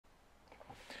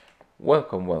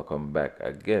Welcome back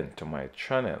again to my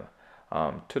channel.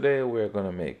 Today we're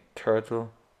gonna make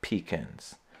turtle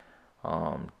pecans.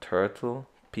 Turtle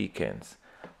pecans,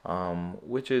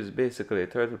 which is basically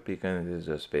turtle pecans is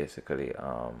just basically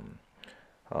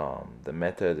the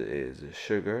method is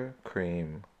sugar,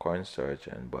 cream, cornstarch,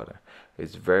 and butter.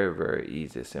 It's very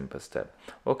easy, simple step.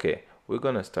 Okay, we're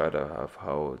gonna start off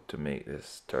how to make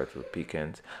this turtle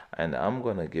pecans, and I'm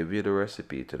gonna give you the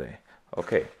recipe today.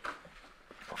 Okay,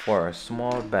 for a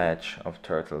small batch of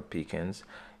turtle pecans,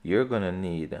 you're gonna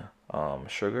need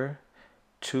sugar,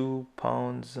 2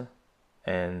 pounds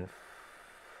and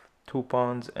 2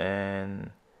 pounds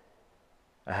and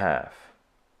a half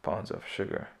pounds of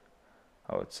sugar,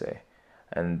 I would say,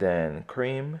 and then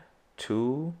cream,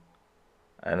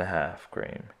 2.5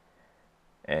 cream,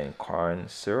 and corn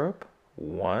syrup,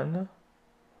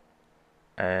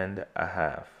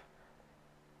 1.5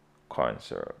 corn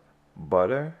syrup,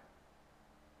 butter.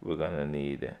 We're gonna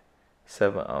need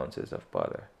 7 ounces of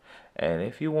butter. And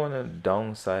if you want to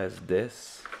downsize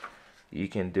this, you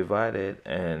can divide it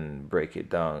and break it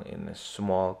down in a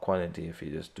small quantity if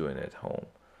you're just doing it at home.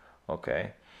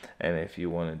 Okay, and if you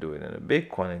want to do it in a big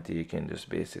quantity, you can just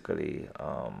basically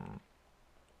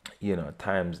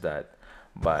times that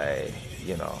by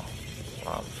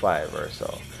 5 or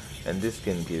so, and this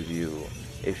can give you,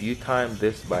 if you time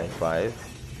this by 5,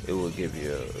 it will give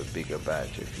you a bigger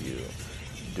batch if you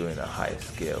doing a high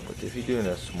scale. But if you're doing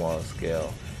a small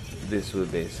scale, this will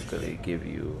basically give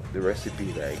you the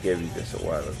recipe that I gave you just a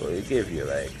while ago. It gave you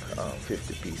like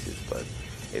 50 pieces, but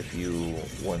if you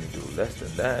want to do less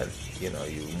than that, you're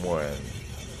more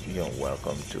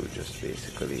welcome to just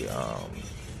basically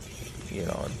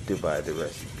divide the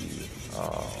recipe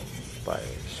by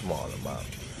a small amount.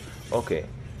 Okay,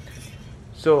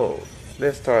 so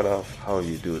let's start off how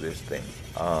you do this thing.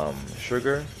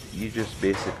 Sugar, you just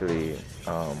basically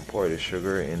pour the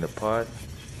sugar in the pot,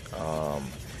 um,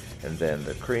 and then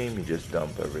the cream, you just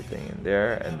dump everything in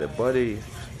there, and the butter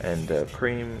and the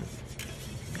cream,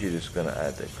 you're just gonna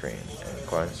add the cream, and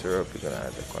corn syrup, you're gonna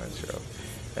add the corn syrup,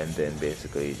 and then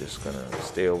basically you're just gonna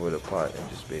stay over the pot and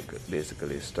just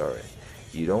basically stir it.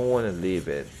 You don't want to leave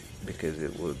it because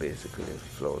it will basically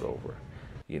float over.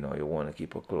 You want to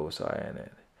keep a close eye on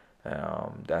it.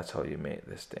 That's how you make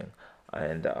this thing,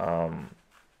 and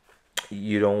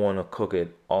you don't want to cook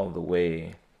it all the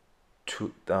way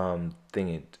to thing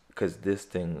it, because this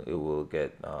thing, it will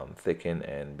get thickened,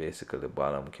 and basically the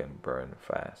bottom can burn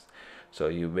fast. So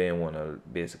you may want to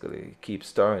basically keep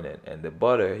stirring it, and the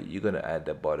butter, you're gonna add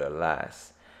the butter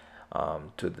last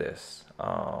to this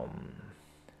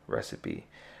recipe.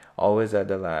 Always at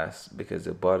the last, because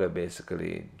the butter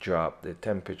basically drop the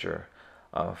temperature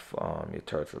of your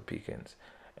turtle pecans.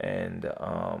 And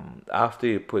after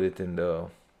you put it in the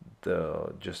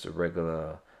just a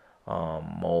regular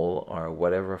mold, or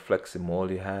whatever flexi mold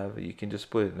you have, you can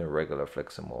just put it in a regular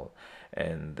flexi mold,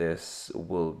 and this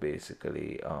will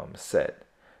basically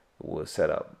will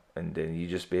set up, and then you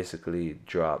just basically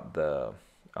drop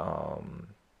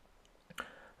um,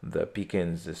 the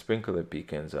pecans, the sprinkler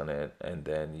pecans on it, and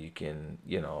then you can,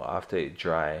 after it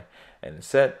dry and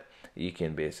set, you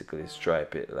can basically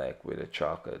stripe it like with a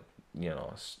chocolate,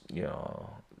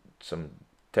 some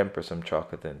temper some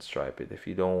chocolate and stripe it. If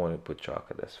you don't want to put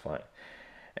chocolate, that's fine.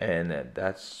 And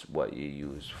that's what you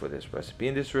use for this recipe.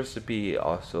 And this recipe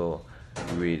also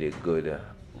really good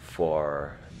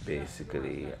for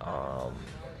basically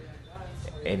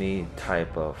any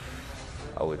type of,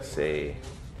 I would say,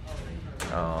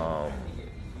 um,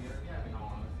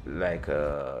 like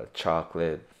a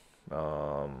chocolate,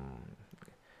 um,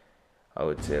 I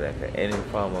would say like any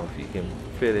form of, you can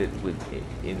fill it with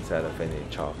inside of any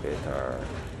chocolate, or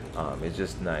it's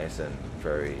just nice and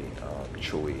very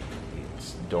chewy.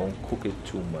 Don't cook it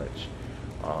too much.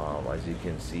 As you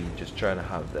can see, just trying to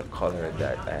have the color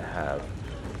that I have.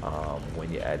 When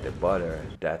you add the butter,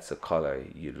 that's the color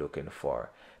you're looking for,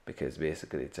 because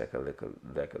basically it's like a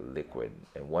liquid,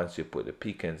 and once you put the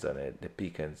pecans on it, the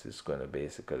pecans is going to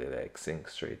basically like sink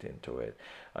straight into it,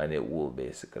 and it will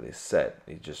basically set.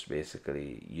 It just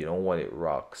basically, you don't want it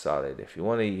rock solid. If you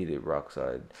want to eat it rock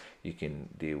solid, you can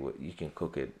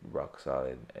cook it rock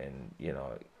solid, and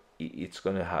it's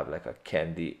going to have like a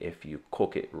candy if you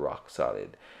cook it rock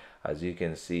solid. As you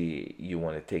can see, you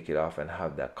want to take it off and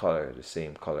have that color, the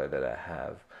same color that I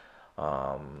have,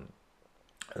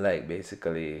 like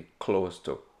basically close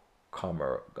to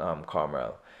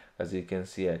caramel. As you can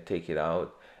see, I take it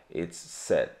out, it's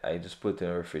set. I just put it in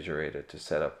the refrigerator to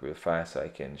set up real fast so I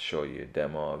can show you a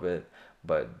demo of it.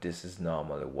 But this is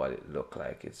normally what it look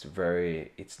like. It's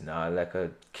not like a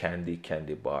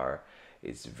candy bar.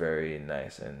 It's very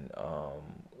nice and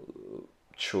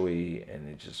chewy and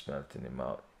it just melts in the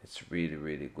mouth. It's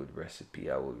really good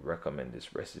recipe. I would recommend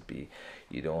this recipe.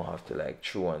 You don't have to like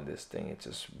chew on this thing. It's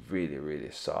just really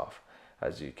soft.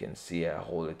 As you can see, I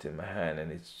hold it in my hand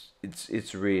and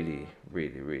it's really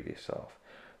soft.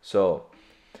 So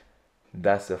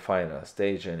that's the final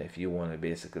stage. And if you want to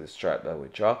basically stripe that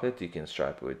with chocolate, you can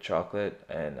stripe it with chocolate.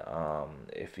 And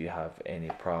if you have any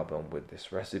problem with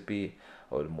this recipe,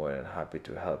 I would be more than happy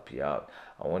to help you out.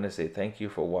 I want to say thank you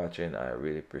for watching. I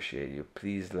really appreciate you.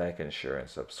 Please like and share and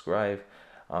subscribe.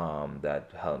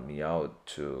 That helped me out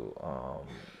to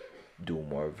do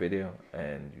more video,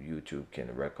 and YouTube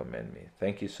can recommend me.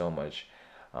 Thank you so much.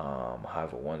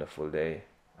 Have a wonderful day,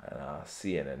 and I'll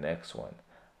see you in the next one.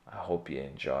 I hope you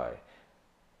enjoy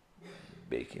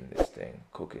baking this thing,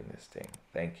 cooking this thing.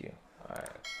 Thank you. All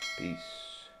right. Peace.